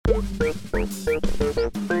I believe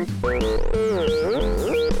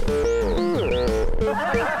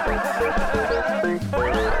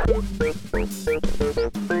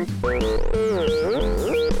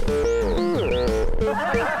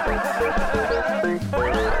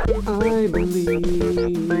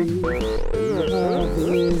love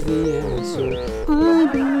is the answer. I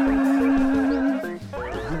believe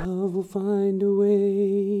that love will find a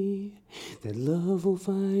way. That love will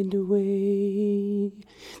find a way.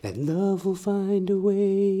 That love will find a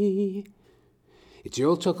way. It's your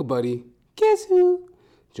old chuckle buddy. Guess who?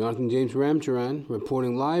 Jonathan James Ramcharan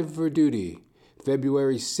reporting live for duty,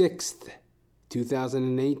 February 6th,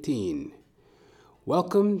 2018.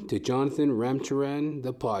 Welcome to Jonathan Ramcharan,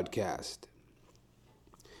 the podcast.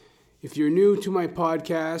 If you're new to my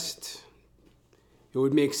podcast, it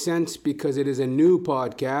would make sense because it is a new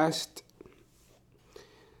podcast.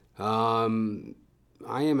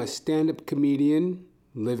 I am a stand-up comedian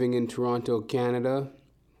living in Toronto, Canada.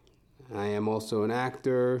 I am also an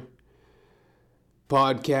actor,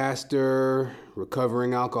 podcaster,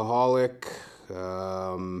 recovering alcoholic,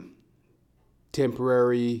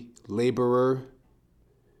 temporary laborer,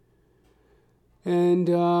 and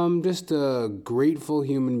just a grateful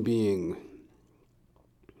human being.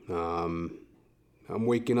 I'm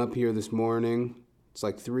waking up here this morning. It's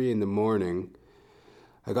like 3 a.m.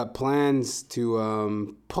 I got plans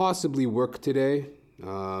to possibly work today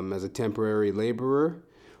as a temporary laborer.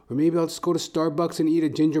 Or maybe I'll just go to Starbucks and eat a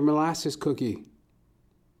ginger molasses cookie.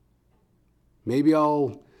 Maybe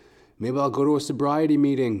I'll go to a sobriety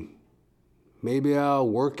meeting. Maybe I'll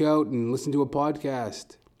work out and listen to a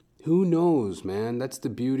podcast. Who knows, man? That's the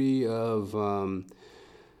beauty of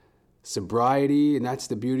sobriety, and that's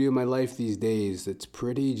the beauty of my life these days. It's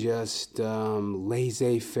pretty just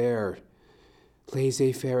laissez-faire.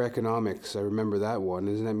 Laissez-faire economics. I remember that one.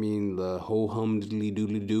 Doesn't that mean the ho-hum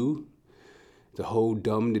diddly-doodly-doo? The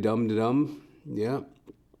ho-dum-de-dum-de-dum? Yeah.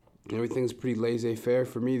 Everything's pretty laissez-faire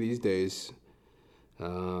for me these days.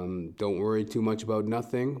 Don't worry too much about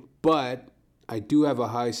nothing. But I do have a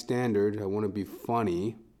high standard. I want to be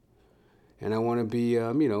funny. And I want to be,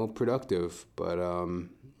 productive. But,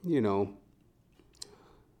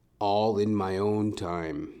 all in my own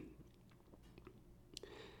time.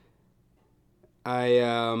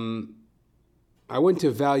 I went to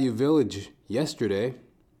Value Village yesterday.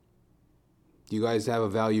 Do you guys have a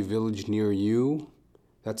Value Village near you?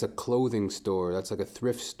 That's a clothing store. That's like a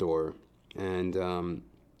thrift store. And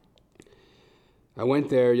I went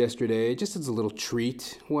there yesterday just as a little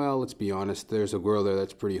treat. Well, let's be honest. There's a girl there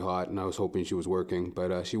that's pretty hot, and I was hoping she was working,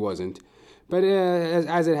 but she wasn't. But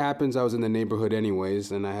as it happens, I was in the neighborhood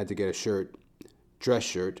anyways, and I had to get a dress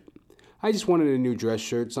shirt. I just wanted a new dress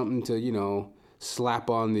shirt, something to, slap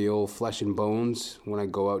on the old flesh and bones when I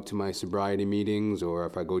go out to my sobriety meetings or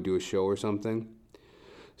if I go do a show or something.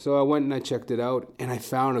 So I went and I checked it out, and I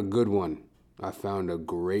found a good one. I found a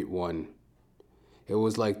great one. It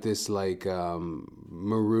was like this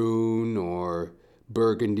maroon or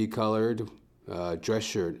burgundy colored dress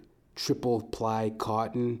shirt, triple ply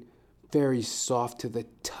cotton, very soft to the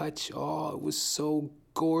touch. Oh, it was so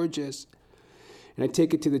gorgeous. And I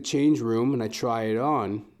take it to the change room and I try it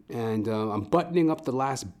on. And I'm buttoning up the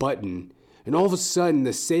last button. And all of a sudden,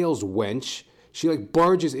 the sales wench, she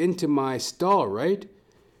barges into my stall, right?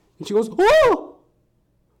 And she goes, "Oh!"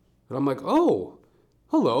 And I'm like, "Oh,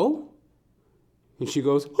 hello." And she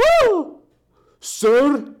goes, "Oh!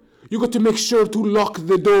 Sir, you got to make sure to lock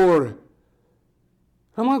the door."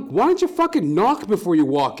 I'm like, "Why don't you fucking knock before you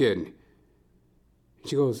walk in?" And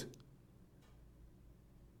she goes,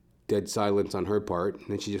 dead silence on her part. And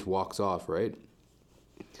then she just walks off, right?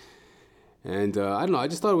 And I don't know, I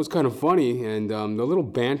just thought it was kind of funny, and the little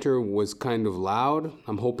banter was kind of loud.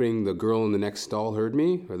 I'm hoping the girl in the next stall heard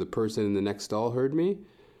me, or the person in the next stall heard me.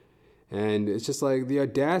 And it's just like the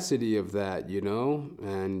audacity of that,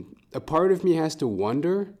 And a part of me has to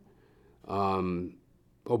wonder,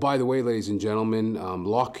 by the way, ladies and gentlemen,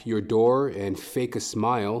 lock your door and fake a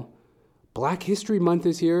smile. Black History Month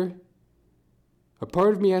is here. A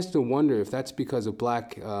part of me has to wonder if that's because of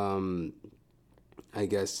black...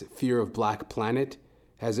 fear of Black Planet,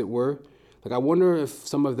 as it were. I wonder if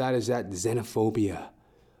some of that is that xenophobia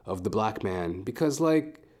of the black man. Because,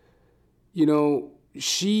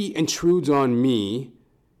 she intrudes on me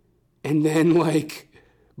and then,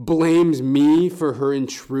 blames me for her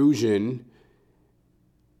intrusion.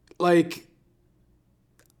 That's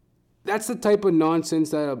the type of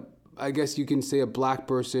nonsense that I guess you can say a black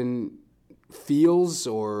person feels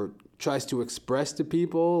or tries to express to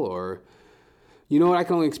people, or... I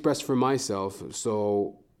can only express for myself,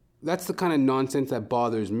 so that's the kind of nonsense that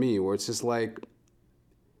bothers me, where it's just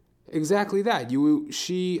Exactly that.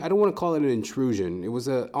 I don't want to call it an intrusion. It was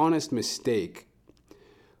an honest mistake.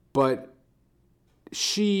 But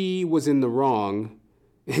she was in the wrong,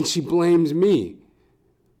 and she blames me.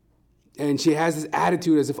 And she has this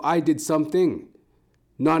attitude as if I did something.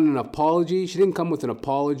 Not an apology. She didn't come with an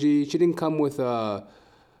apology. She didn't come with a...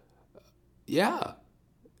 Yeah.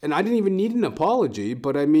 And I didn't even need an apology.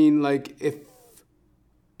 But I mean, like, if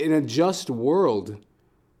in a just world,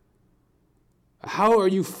 how are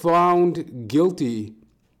you found guilty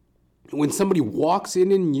when somebody walks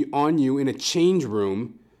in on you in a change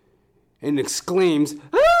room and exclaims,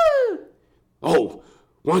 "Ah! Oh,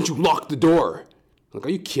 why don't you lock the door?" Like, are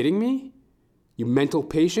you kidding me? You mental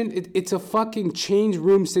patient? It's a fucking change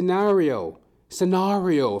room scenario. If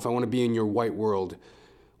I want to be in your white world.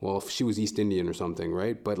 Well, if she was East Indian or something,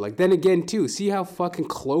 right? But like, then again, too, see how fucking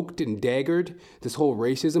cloaked and daggered this whole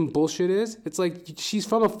racism bullshit is? It's like, she's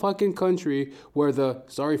from a fucking country where the,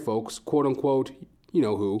 sorry folks, quote unquote, you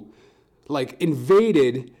know who, like,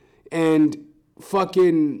 invaded and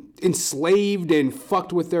fucking enslaved and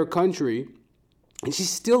fucked with their country. And she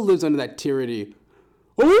still lives under that tyranny.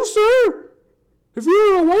 "Oh, sir, if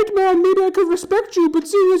you were a white man, maybe I could respect you, but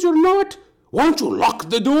seeing as you're not, why don't you lock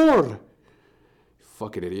the door?"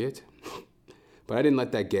 Fucking idiot. But I didn't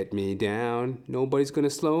let that get me down. Nobody's gonna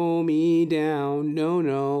slow me down.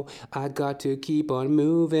 No, I got to keep on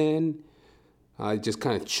moving. I just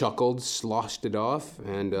kind of chuckled, sloshed it off,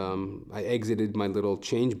 and I exited my little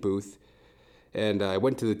change booth. And I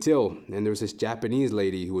went to the till, and there was this Japanese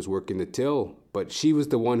lady who was working the till, but she was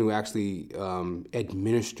the one who actually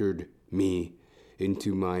administered me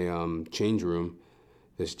into my change room,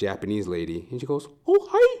 this Japanese lady. And she goes, "Oh,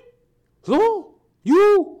 hi. So,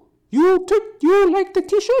 you like the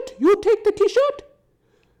t-shirt? You take the t-shirt?"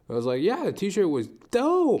 I was like, "Yeah, the t-shirt was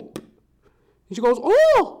dope." And she goes,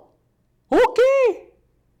 "Oh, okay.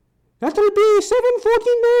 That'll be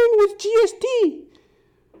 $7.49 with GST."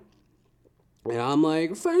 And I'm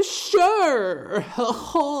like, "For sure."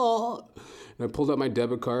 And I pulled out my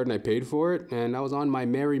debit card and I paid for it, and I was on my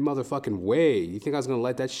merry motherfucking way. You think I was gonna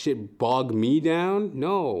let that shit bog me down?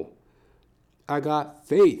 No. I got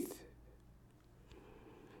faith.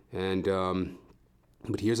 And,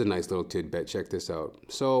 but here's a nice little tidbit. Check this out.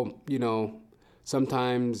 So,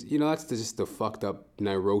 sometimes, that's just the fucked up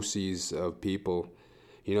neuroses of people.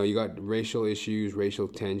 You got racial issues, racial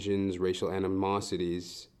tensions, racial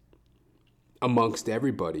animosities amongst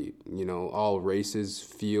everybody. All races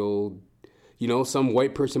feel, some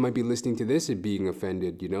white person might be listening to this and being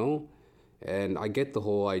offended, And I get the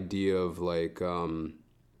whole idea of like,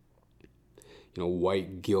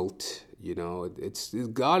 white guilt. It's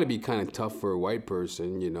got to be kind of tough for a white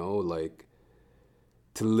person, like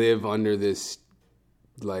to live under this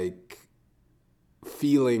like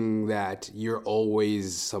feeling that you're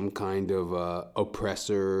always some kind of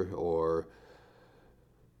oppressor, or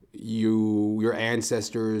your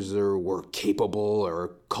ancestors were capable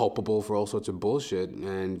or culpable for all sorts of bullshit.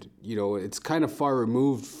 And, it's kind of far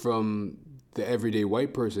removed from the everyday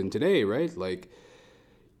white person today, right? Like,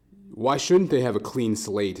 why shouldn't they have a clean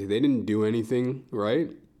slate? They didn't do anything, right?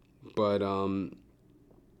 But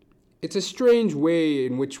it's a strange way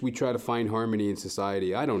in which we try to find harmony in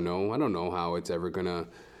society. I don't know how it's ever going to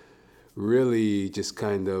really just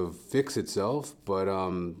kind of fix itself. But,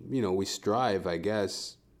 we strive, I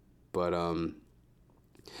guess. But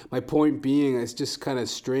my point being, it's just kind of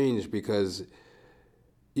strange because,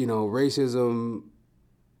 racism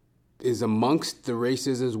is amongst the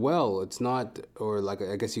races as well. It's not, or like,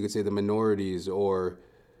 I guess you could say the minorities, or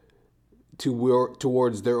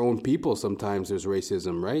towards their own people. Sometimes there's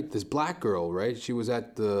racism, right? This black girl, right? She was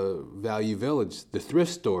at the Value Village, the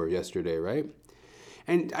thrift store yesterday, right?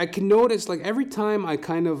 And I can notice, like, every time I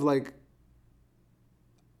kind of like,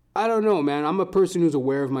 I don't know, man. I'm a person who's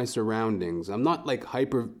aware of my surroundings. I'm not like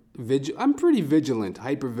I'm pretty vigilant,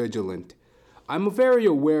 hyper vigilant. I'm very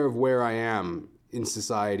aware of where I am in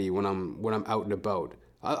society when I'm out and about.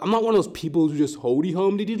 I'm not one of those people who just hoody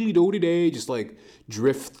hum diddly do day, just like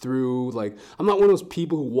drift through. Like, I'm not one of those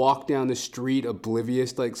people who walk down the street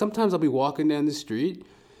oblivious. Like, sometimes I'll be walking down the street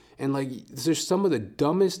and like there's some of the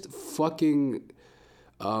dumbest fucking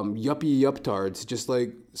yuppie yuptards just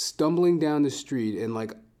like stumbling down the street, and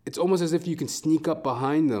like it's almost as if you can sneak up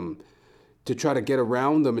behind them to try to get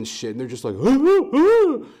around them and shit. And they're just like, ah, ah,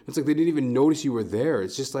 ah. It's like they didn't even notice you were there.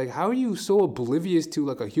 It's just like, how are you so oblivious to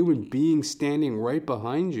like a human being standing right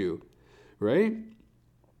behind you, right?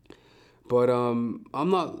 But I'm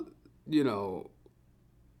not,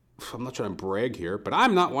 I'm not trying to brag here, but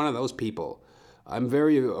I'm not one of those people. I'm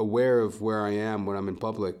very aware of where I am when I'm in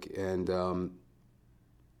public, and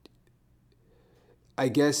I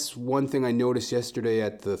guess one thing I noticed yesterday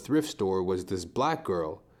at the thrift store was this black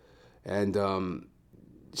girl. And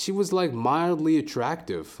she was like mildly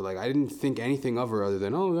attractive. Like I didn't think anything of her other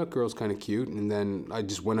than, oh, that girl's kind of cute. And then I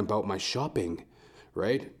just went about my shopping,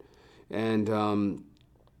 right? And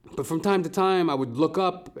but from time to time I would look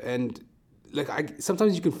up and like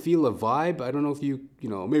sometimes you can feel a vibe. I don't know if you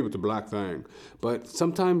know, maybe it's a black thing, but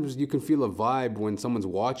sometimes you can feel a vibe when someone's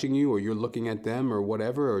watching you or you're looking at them or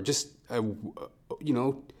whatever, or just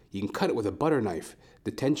you can cut it with a butter knife.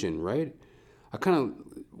 The tension, right? A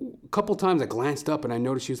couple times I glanced up and I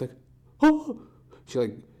noticed she was like, oh, she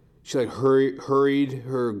hurried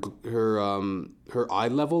her eye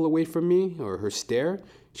level away from me, or her stare.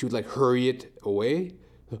 She would like hurry it away,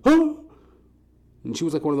 oh! And she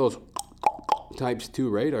was like one of those types too,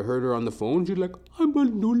 right? I heard her on the phone. She's like, she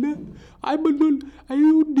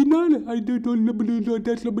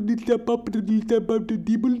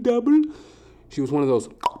was one of those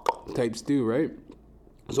types too, right?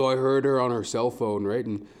 So I heard her on her cell phone, right?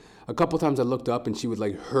 And a couple times I looked up and she would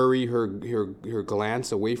like hurry her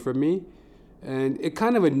glance away from me. And it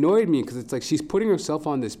kind of annoyed me because it's like she's putting herself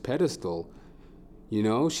on this pedestal. You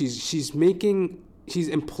know, she's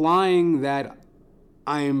implying that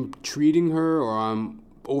I'm treating her or I'm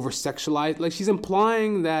over-sexualized. Like she's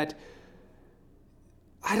implying that,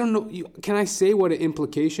 I don't know, can I say what an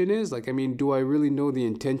implication is? Like, I mean, do I really know the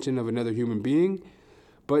intention of another human being?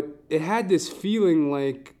 But it had this feeling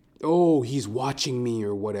like, oh, he's watching me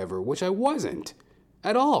or whatever, which I wasn't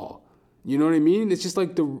at all. You know what I mean? It's just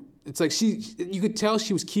like it's like you could tell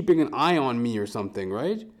she was keeping an eye on me or something,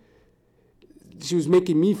 right? She was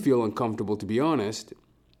making me feel uncomfortable, to be honest.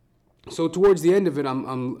 So towards the end of it,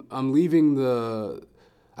 I'm leaving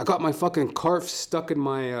I got my fucking scarf stuck in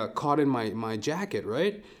caught in my jacket,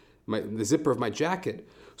 right? The zipper of my jacket.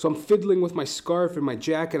 So I'm fiddling with my scarf and my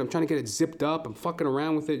jacket. I'm trying to get it zipped up. I'm fucking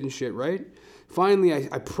around with it and shit, right? Finally,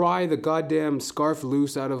 I pry the goddamn scarf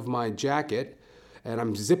loose out of my jacket and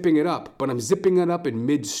I'm zipping it up. But I'm zipping it up in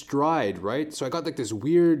mid-stride, right? So I got like this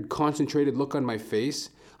weird concentrated look on my face.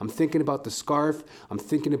 I'm thinking about the scarf. I'm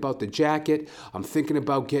thinking about the jacket. I'm thinking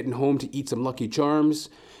about getting home to eat some Lucky Charms.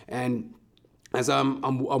 And as I'm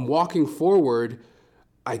walking forward,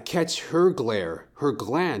 I catch her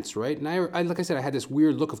glance, right? And I like I said, I had this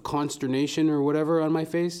weird look of consternation or whatever on my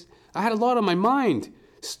face. I had a lot on my mind.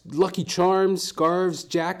 Lucky Charms, scarves,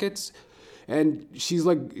 jackets. And she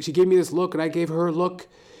gave me this look and I gave her a look.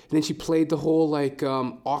 And then she played the whole like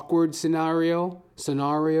awkward scenario.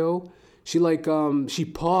 She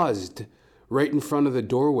paused right in front of the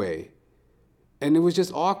doorway. And it was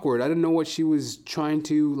just awkward. I didn't know what she was trying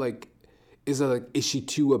to like. Is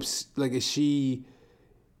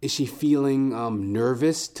she feeling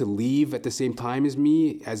nervous to leave at the same time as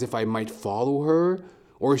me, as if I might follow her?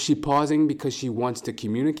 Or is she pausing because she wants to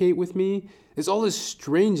communicate with me? There's all this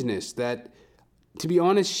strangeness that, to be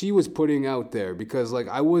honest, she was putting out there because like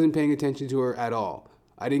I wasn't paying attention to her at all.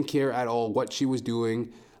 I didn't care at all what she was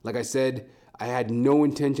doing. Like I said, I had no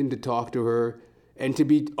intention to talk to her. And to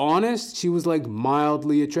be honest, she was like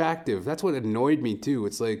mildly attractive. That's what annoyed me too.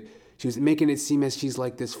 It's like she was making it seem as she's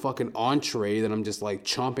like this fucking entree that I'm just like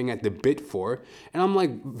chomping at the bit for. And I'm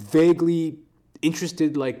like vaguely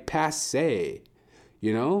interested, like passe,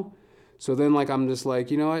 you know? So then like I'm just like,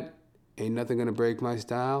 you know what? Ain't nothing gonna break my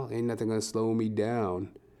style. Ain't nothing gonna slow me down.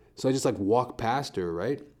 So I just like walk past her,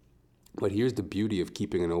 right? But here's the beauty of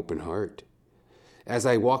keeping an open heart. As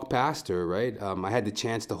I walked past her, right, I had the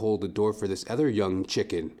chance to hold the door for this other young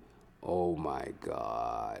chicken. Oh my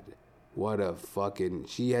God.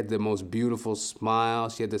 She had the most beautiful smile.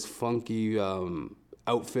 She had this funky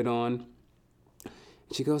outfit on.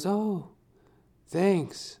 She goes, oh,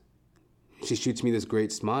 thanks. She shoots me this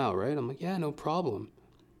great smile, right? I'm like, yeah, no problem.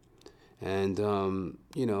 And,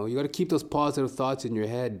 you got to keep those positive thoughts in your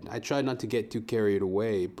head. I try not to get too carried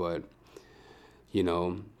away, but,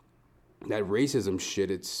 that racism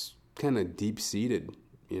shit, it's kind of deep-seated,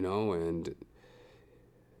 and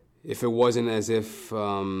if it wasn't if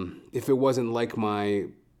it wasn't like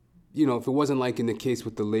if it wasn't like in the case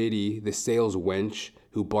with the lady, the sales wench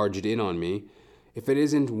who barged in on me, if it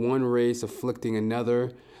isn't one race afflicting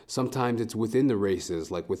another, sometimes it's within the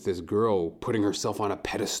races, like with this girl putting herself on a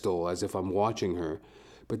pedestal as if I'm watching her.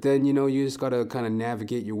 But then, you just got to kind of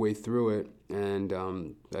navigate your way through it and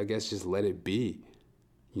I guess just let it be,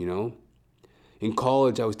 In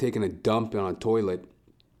college, I was taking a dump on a toilet,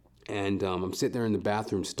 and I'm sitting there in the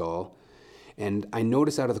bathroom stall, and I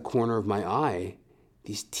noticed out of the corner of my eye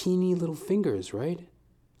these teeny little fingers, right?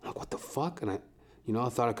 I'm like, what the fuck? And I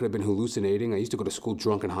thought I could have been hallucinating. I used to go to school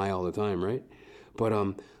drunk and high all the time, right? But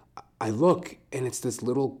I look, and it's this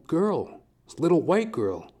little girl This little white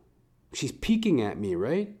girl. She's peeking at me,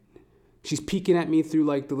 right? She's peeking at me through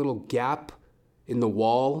like the little gap in the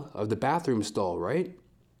wall of the bathroom stall, right?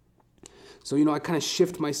 So, I kind of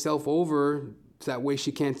shift myself over that way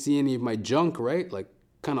she can't see any of my junk, right? Like,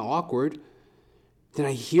 kind of awkward. Then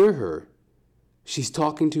I hear her. She's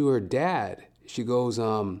talking to her dad. She goes,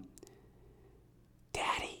 Daddy,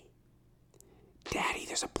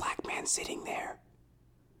 there's a black man sitting there.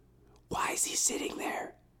 Why is he sitting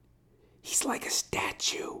there? He's like a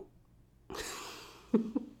statue.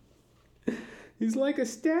 He's like a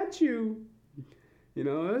statue.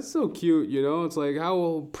 That's so cute, It's like,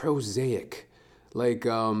 how prosaic. Like,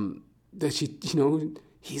 that she,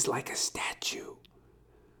 he's like a statue.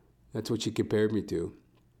 That's what she compared me to.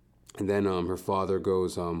 And then her father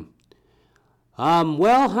goes, well,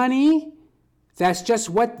 honey, that's just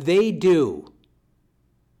what they do.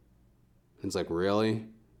 And it's like, really?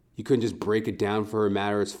 You couldn't just break it down for a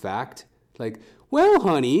matter of fact? Like, well,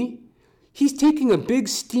 honey, he's taking a big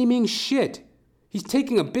steaming shit. He's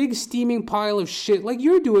taking a big steaming pile of shit like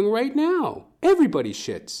you're doing right now. Everybody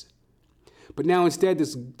shits. But now instead,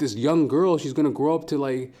 this young girl, she's going to grow up to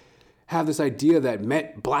like have this idea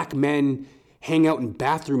that black men hang out in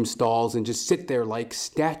bathroom stalls and just sit there like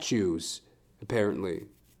statues, apparently.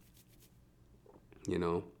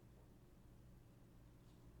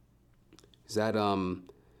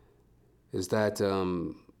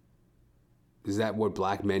 Is that what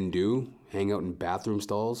black men do? Hang out in bathroom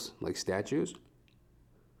stalls like statues?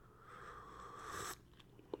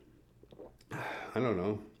 I don't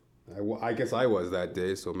know. I guess I was that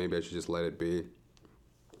day, so maybe I should just let it be.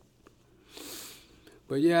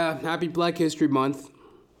 But yeah, happy Black History Month.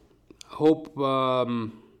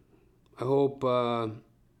 Hopefully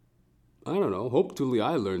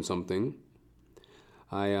I learned something.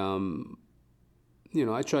 I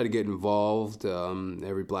try to get involved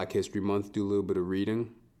every Black History Month, do a little bit of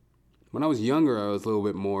reading. When I was younger, I was a little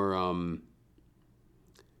bit more,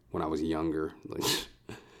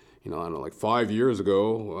 like 5 years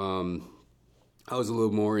ago, I was a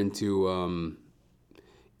little more into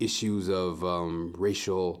issues of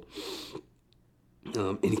racial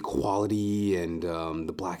inequality and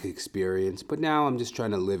the black experience. But now I'm just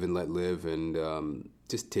trying to live and let live and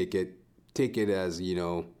just take it as,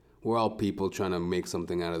 we're all people trying to make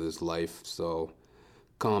something out of this life. So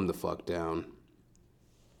calm the fuck down.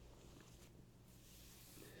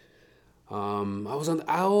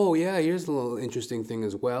 Here's a little interesting thing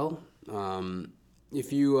as well.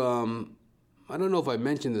 If you, I don't know if I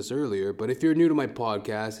mentioned this earlier, but if you're new to my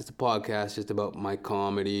podcast, it's a podcast just about my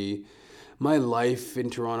comedy, my life in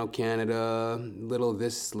Toronto, Canada, little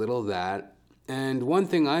this, little that. And one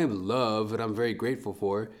thing I love and I'm very grateful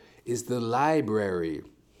for is the library.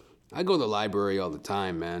 I go to the library all the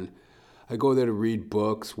time, man. I go there to read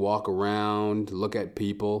books, walk around, look at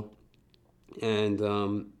people. And,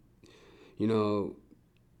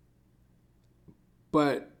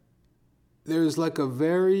 but there's like a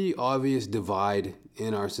very obvious divide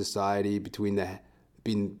in our society between the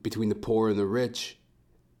poor and the rich.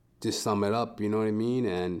 To sum it up, you know what I mean?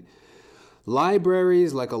 And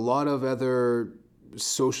libraries, like a lot of other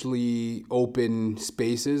socially open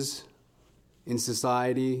spaces in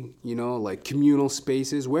society, like communal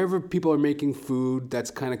spaces, wherever people are making food,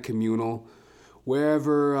 that's kind of communal.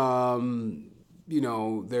 Wherever,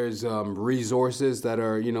 there's resources that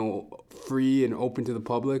are, free and open to the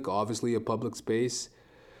public, obviously a public space.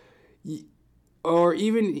 Or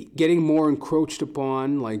even getting more encroached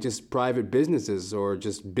upon, like just private businesses or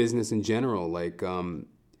just business in general. Like,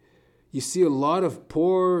 you see a lot of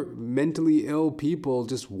poor, mentally ill people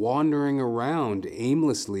just wandering around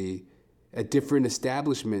aimlessly at different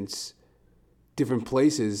establishments, different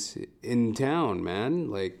places in town, man.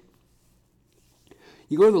 Like,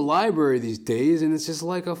 you go to the library these days and it's just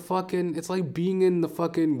like it's like being in the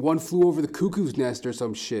fucking One Flew Over the Cuckoo's Nest or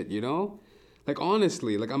some shit, Like,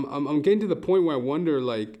 honestly, like, I'm getting to the point where I wonder,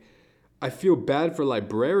 like, I feel bad for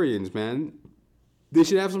librarians, man. They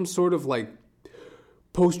should have some sort of, like,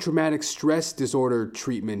 post-traumatic stress disorder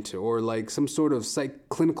treatment or, like, some sort of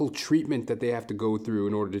clinical treatment that they have to go through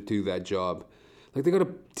in order to do that job. Like, they got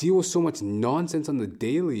to deal with so much nonsense on the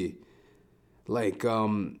daily. Like,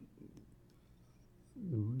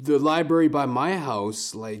 the library by my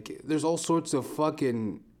house, like, there's all sorts of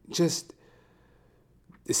fucking just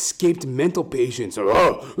escaped mental patients. This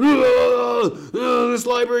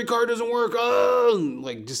library card doesn't work.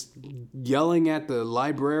 Like, just yelling at the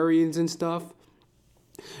librarians and stuff.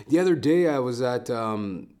 The other day I was at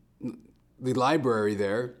the library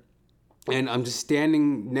there, and I'm just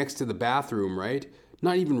standing next to the bathroom, right?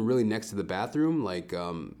 Not even really next to the bathroom, like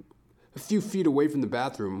a few feet away from the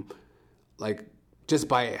bathroom, like just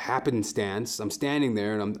by happenstance, I'm standing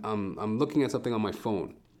there and I'm looking at something on my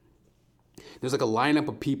phone. There's like a lineup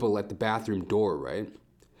of people at the bathroom door, right?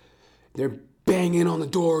 They're banging on the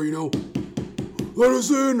door, Let us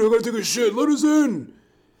in, I gotta take a shit, let us in.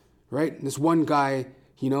 Right? And this one guy,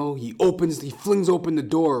 he flings open the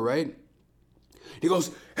door, right? He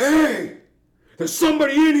goes, "Hey, there's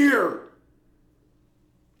somebody in here."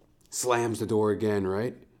 Slams the door again,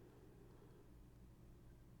 right?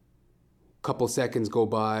 Couple seconds go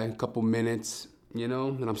by, couple minutes, and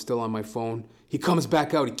I'm still on my phone. He comes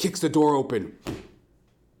back out, he kicks the door open.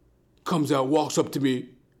 Comes out, walks up to me.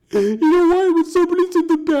 "You know why? When somebody's in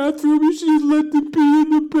the bathroom, you should just let them be in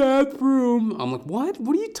the bathroom." I'm like, what?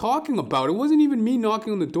 What are you talking about? It wasn't even me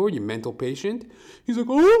knocking on the door, you mental patient. He's like,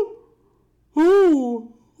 oh,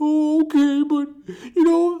 okay, but,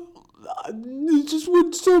 just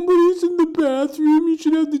when somebody's in the bathroom, you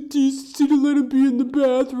should have the decency to let them be in the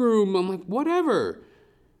bathroom. I'm like, whatever.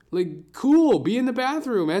 Like, cool, be in the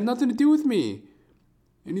bathroom. It had nothing to do with me.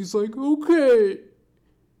 And he's like, okay.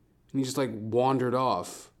 And he just, wandered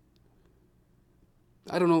off.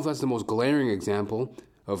 I don't know if that's the most glaring example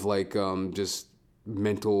of, just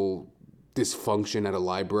mental dysfunction at a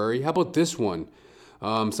library. How about this one?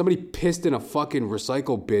 Somebody pissed in a fucking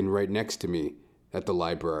recycle bin right next to me at the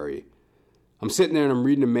library. I'm sitting there and I'm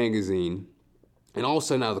reading a magazine, and all of a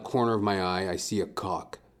sudden, out of the corner of my eye, I see a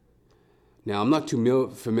cock. Now, I'm not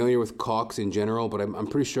too familiar with cocks in general, but I'm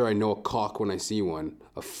pretty sure I know a cock when I see one.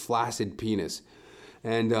 A flaccid penis.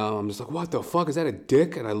 And I'm just like, what the fuck? Is that a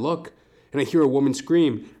dick? And I look, and I hear a woman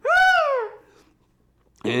scream. "Ah!"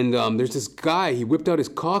 And there's this guy. He whipped out his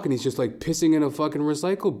cock, and he's just, pissing in a fucking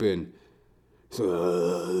recycle bin. So,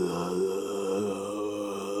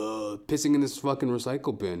 pissing in this fucking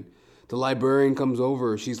recycle bin. The librarian comes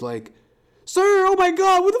over. She's like, "Sir, oh my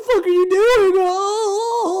God, what the fuck are you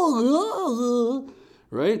doing?"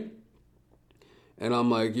 Right? And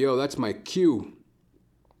I'm like, yo, that's my cue.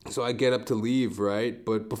 So I get up to leave, right?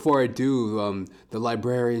 But before I do, the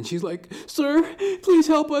librarian, she's like, "Sir, please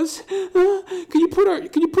help us. Can you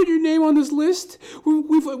put your name on this list?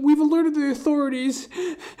 We've alerted the authorities,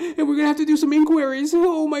 and we're gonna have to do some inquiries.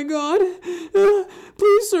 Oh my God!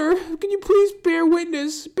 Please, sir, can you please bear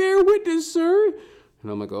witness? Bear witness, sir."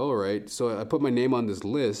 And I'm like, all right. So I put my name on this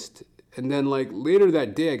list, and then later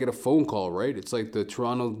that day, I get a phone call, right? It's the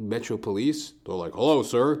Toronto Metro Police. They're like, "Hello,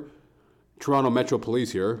 sir. Toronto Metro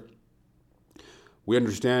Police here. We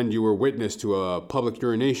understand you were witness to a public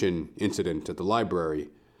urination incident at the library."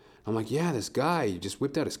 I'm like, yeah, this guy just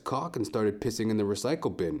whipped out his cock and started pissing in the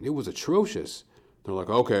recycle bin. It was atrocious. They're like,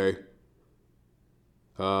 okay.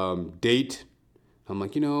 Date. I'm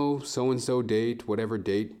like, so-and-so date, whatever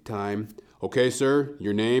date, time. "Okay, sir,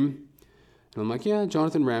 your name?" And I'm like, yeah,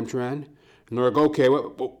 Jonathan Ramcharan. And they're like, okay,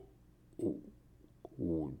 what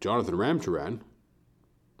Jonathan Ramcharan?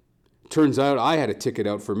 Turns out I had a ticket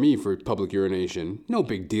out for me for public urination. No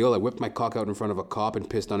big deal. I whipped my cock out in front of a cop and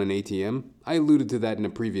pissed on an ATM. I alluded to that in a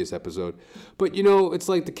previous episode. But, it's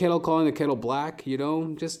like the kettle calling the kettle black,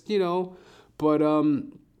 But,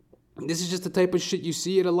 this is just the type of shit you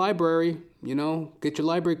see at a library, Get your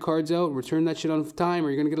library cards out, return that shit on time, or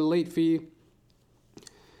you're going to get a late fee.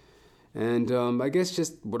 And I guess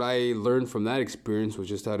just what I learned from that experience was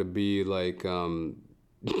just how to be, a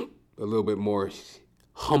little bit more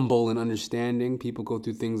humble and understanding. People go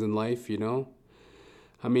through things in life,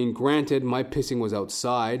 I mean, granted, my pissing was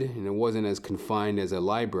outside, and it wasn't as confined as a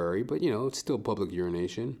library, but, it's still public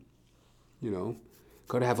urination.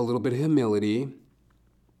 Gotta have a little bit of humility.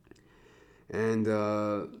 And,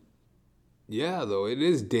 yeah, though, it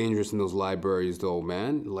is dangerous in those libraries, though,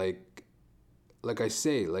 man. Like I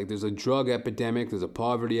say, there's a drug epidemic, there's a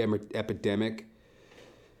poverty epidemic.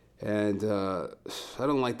 And I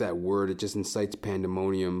don't like that word. It just incites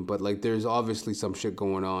pandemonium. But, there's obviously some shit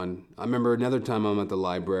going on. I remember another time I'm at the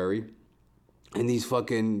library, and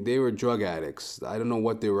they were drug addicts. I don't know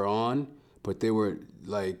what they were on, but they were,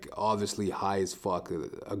 obviously high as fuck.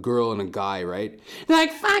 A girl and a guy, right? They're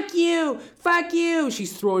like, fuck you.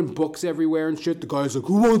 She's throwing books everywhere and shit. The guy's like,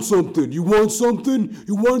 who wants something? You want something?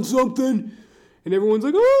 You want something? And everyone's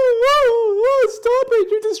like, oh, stop it.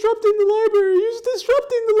 You're disrupting the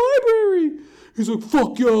library. He's like,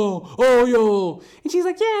 fuck y'all. Oh, y'all. And she's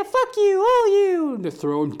like, yeah, fuck you. Oh, you. And they're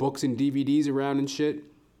throwing books and DVDs around and shit.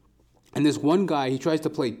 And this one guy, he tries to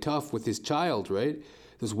play tough with his child, right?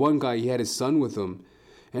 This one guy, he had his son with him.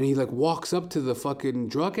 And he, walks up to the fucking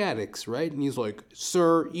drug addicts, right? And he's like,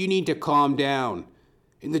 sir, you need to calm down.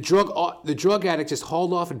 And the drug addict just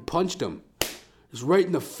hauled off and punched him. Just right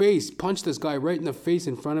in the face, punched this guy right in the face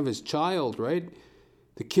in front of his child, right?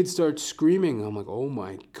 The kid starts screaming. I'm like, oh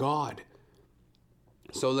my God.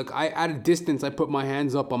 So like at a distance, I put my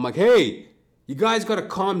hands up. I'm like, hey, you guys gotta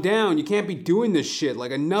calm down. You can't be doing this shit.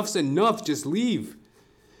 Like enough's enough. Just leave.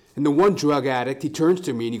 And the one drug addict, he turns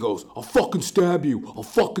to me and he goes, I'll fucking stab you. I'll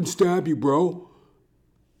fucking stab you, bro.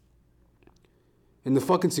 And the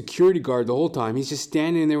fucking security guard the whole time, he's just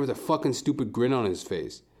standing there with a fucking stupid grin on his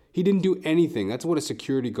face. He didn't do anything. That's what a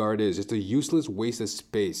security guard is. It's a useless waste of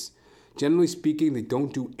space. Generally speaking, they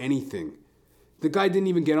don't do anything. The guy didn't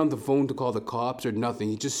even get on the phone to call the cops or nothing.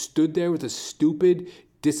 He just stood there with a stupid,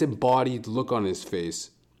 disembodied look on his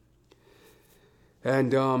face.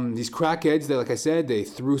 And these crackheads, like I said, they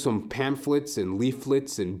threw some pamphlets and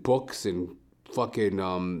leaflets and books and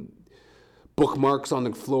fucking bookmarks on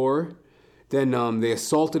the floor. Then they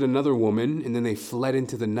assaulted another woman, and then they fled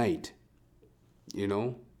into the night. You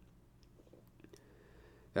know?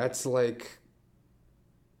 That's like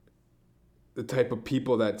the type of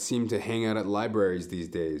people that seem to hang out at libraries these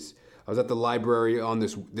days. I was at the library on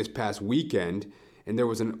this past weekend, and there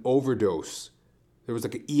was an overdose. There was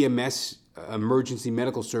like an EMS, emergency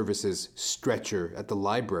medical services stretcher at the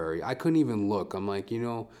library. I couldn't even look. I'm like,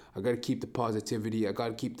 I got to keep the positivity. I got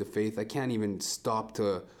to keep the faith. I can't even stop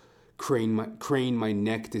to crane my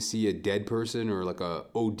neck to see a dead person or like a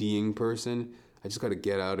ODing person. I just got to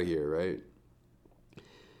get out of here, right?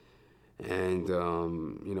 And,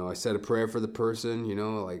 I said a prayer for the person,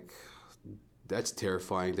 like that's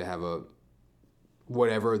terrifying to have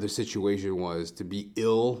whatever the situation was, to be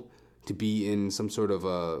ill, to be in some sort of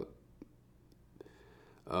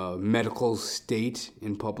a medical state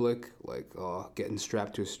in public, like getting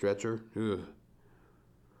strapped to a stretcher. Ugh.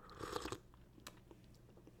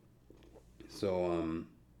 So,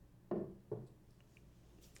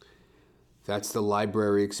 that's the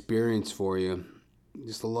library experience for you.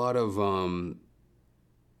 Just a lot of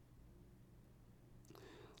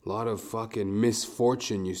fucking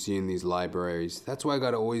misfortune you see in these libraries. That's why I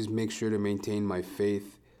gotta always make sure to maintain my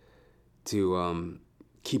faith, to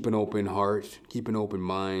keep an open heart, keep an open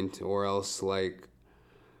mind, or else like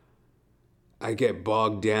I get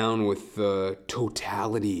bogged down with the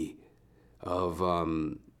totality of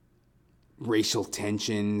racial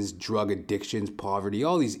tensions, drug addictions, poverty,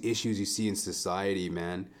 all these issues you see in society,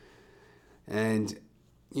 man. And,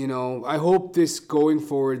 I hope going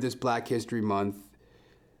forward, this Black History Month,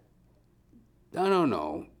 I don't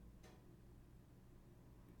know,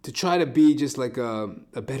 to try to be just like a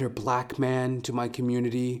better black man to my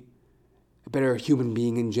community, a better human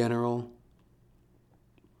being in general.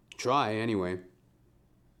 Try, anyway.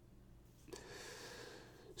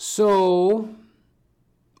 So,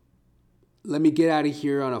 let me get out of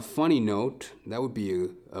here on a funny note. That would be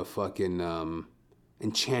a fucking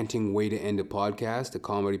enchanting way to end a podcast, a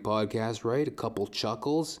comedy podcast, right? A couple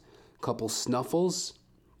chuckles, a couple snuffles.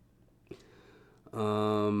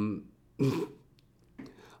 I'm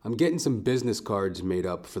getting some business cards made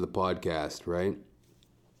up for the podcast, right?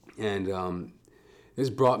 And this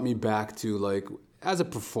brought me back to, like, as a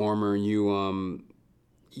performer, you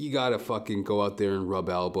gotta fucking go out there and rub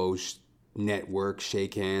elbows, network,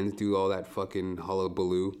 shake hands, do all that fucking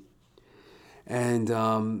hullabaloo. And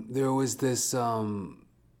there was this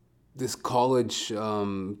college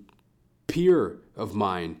peer of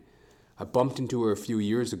mine. I bumped into her a few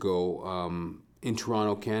years ago in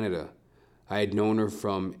Toronto, Canada. I had known her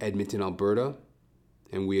from Edmonton, Alberta,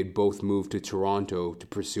 and we had both moved to Toronto to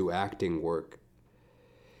pursue acting work.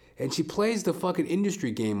 And she plays the fucking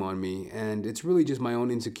industry game on me, and it's really just my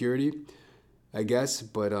own insecurity, I guess.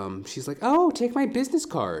 But she's like, oh, take my business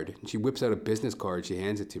card. And she whips out a business card. She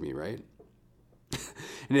hands it to me, right?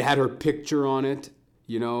 And it had her picture on it,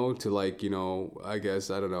 to like, I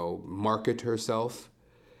guess, I don't know, market herself.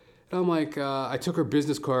 And I'm like, I took her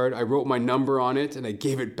business card, I wrote my number on it, and I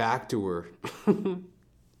gave it back to her.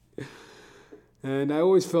 And I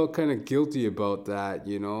always felt kind of guilty about that,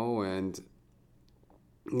 and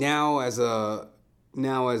now as a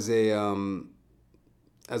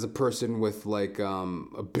person with like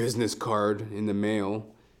a business card in the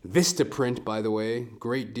mail, Vistaprint, by the way,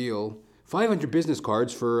 great deal. 500 business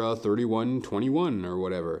cards for $31.21 or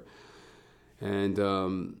whatever. And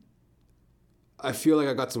I feel like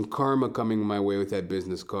I got some karma coming my way with that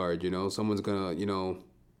business card, Someone's gonna,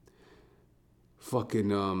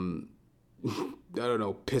 fucking, I don't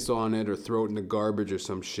know, piss on it or throw it in the garbage or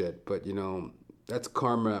some shit. But, that's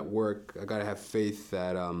karma at work. I gotta have faith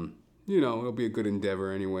that, it'll be a good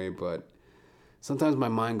endeavor anyway. But sometimes my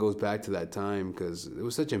mind goes back to that time because it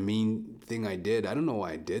was such a mean thing I did. I don't know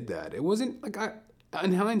why I did that. It wasn't like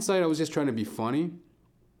in hindsight, I was just trying to be funny.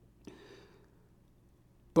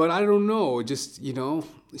 But I don't know. It just,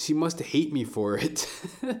 she must hate me for it.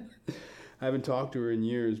 I haven't talked to her in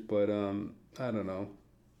years, but I don't know.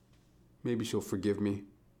 Maybe she'll forgive me.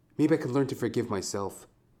 Maybe I can learn to forgive myself.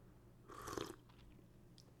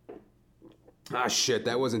 Ah, shit,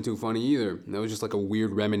 that wasn't too funny either. That was just like a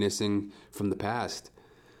weird reminiscing from the past.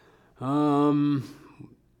 What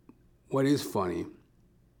is funny?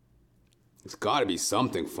 It's got to be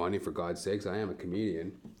something funny, for God's sakes. I am a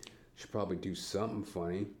comedian. Should probably do something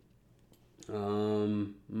funny. Oh,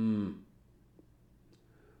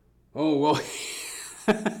 well.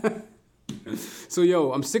 So,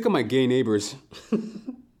 yo, I'm sick of my gay neighbors.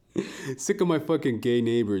 Sick of my fucking gay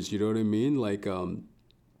neighbors, you know what I mean? Like,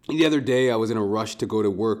 the other day I was in a rush to go to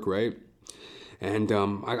work, right? And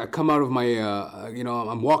I come out of my,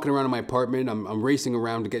 I'm walking around in my apartment. I'm racing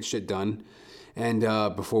around to get shit done, and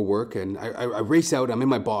before work. And I race out. I'm in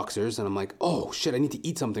my boxers, and I'm like, oh shit, I need to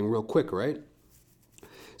eat something real quick, right?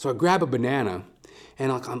 So I grab a banana,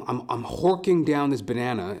 and like I'm horking down this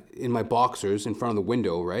banana in my boxers in front of the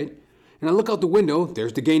window, right? And I look out the window.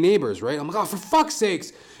 There's the gay neighbors, right? I'm like, oh, for fuck's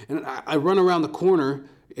sakes! And I run around the corner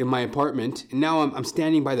in my apartment, and now I'm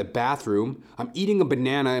standing by the bathroom. I'm eating a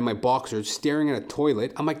banana in my boxers, staring at a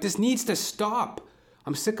toilet. I'm like, this needs to stop.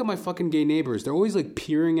 I'm sick of my fucking gay neighbors. They're always like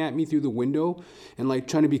peering at me through the window and like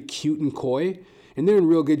trying to be cute and coy. And they're in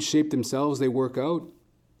real good shape themselves. They work out.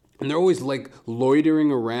 And they're always like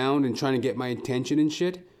loitering around and trying to get my attention and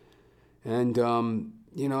shit. And,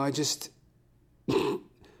 I just...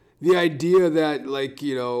 the idea that like,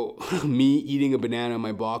 me eating a banana in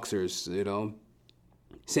my boxers,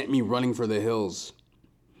 sent me running for the hills.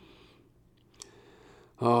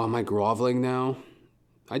 Oh, am I groveling now?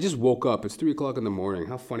 I just woke up. It's 3 o'clock in the morning.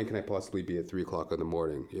 How funny can I possibly be at 3 o'clock in the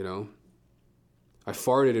morning, I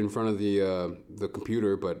farted in front of the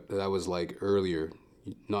computer, but that was like earlier,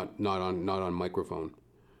 not on microphone.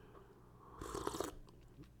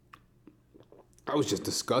 That was just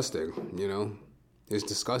disgusting, Is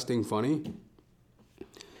disgusting funny?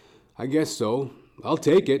 I guess so. I'll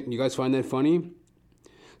take it. You guys find that funny?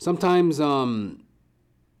 Sometimes, I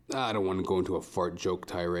don't want to go into a fart joke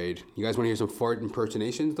tirade. You guys want to hear some fart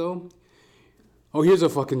impersonations, though? Oh, here's a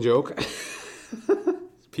fucking joke.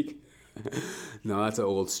 No, that's an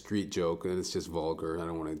old street joke, and it's just vulgar. I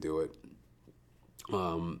don't want to do it.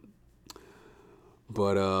 I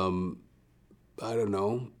don't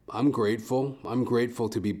know. I'm grateful. I'm grateful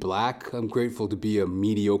to be black. I'm grateful to be a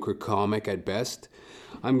mediocre comic at best.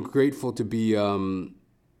 I'm grateful to be,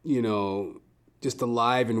 just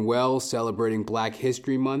alive and well, celebrating Black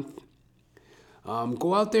History Month.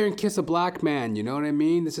 Go out there and kiss a black man, you know what I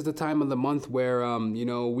mean? This is the time of the month where,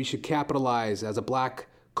 we should capitalize as a black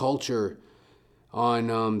culture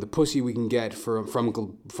on the pussy we can get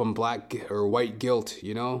from black or white guilt,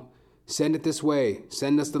 Send it this way.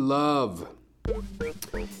 Send us the love.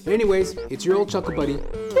 Anyways, it's your old chuckle buddy,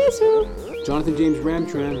 Jonathan James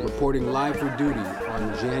Ramtran, reporting live for duty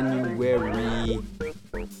on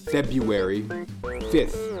February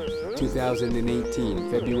 5th,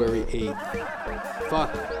 2018, February 8th.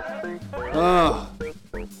 Fuck. Oh,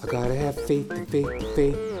 I gotta have faith,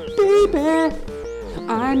 baby.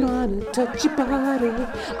 I wanna touch your body.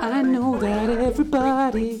 I know that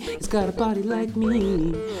everybody has got a body like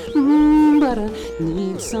me. But I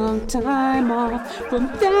need some time off from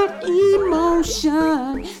that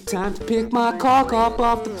emotion. Time to pick my cock up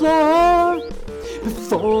off the floor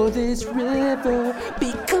before this river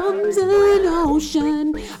becomes an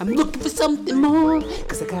ocean. I'm looking for something more,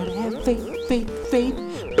 'cause I gotta have faith, baby.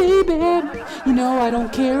 I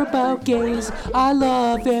don't care about gays. I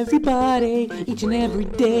love everybody each and every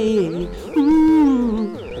day.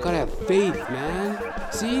 I gotta have faith, man.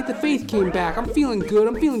 See, the faith came back. I'm feeling good.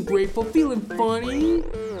 I'm feeling grateful. Feeling funny.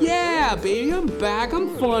 Yeah, baby, I'm back.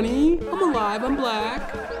 I'm funny. I'm alive. I'm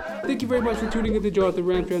black. Thank you very much for tuning in to Jonathan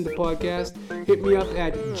Ramtran, the podcast. Hit me up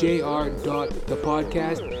at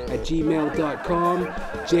jr.thepodcast@gmail.com.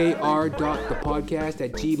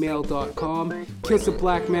 jr.thepodcast@gmail.com. Kiss a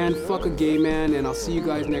black man, fuck a gay man, and I'll see you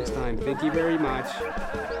guys next time. Thank you very much.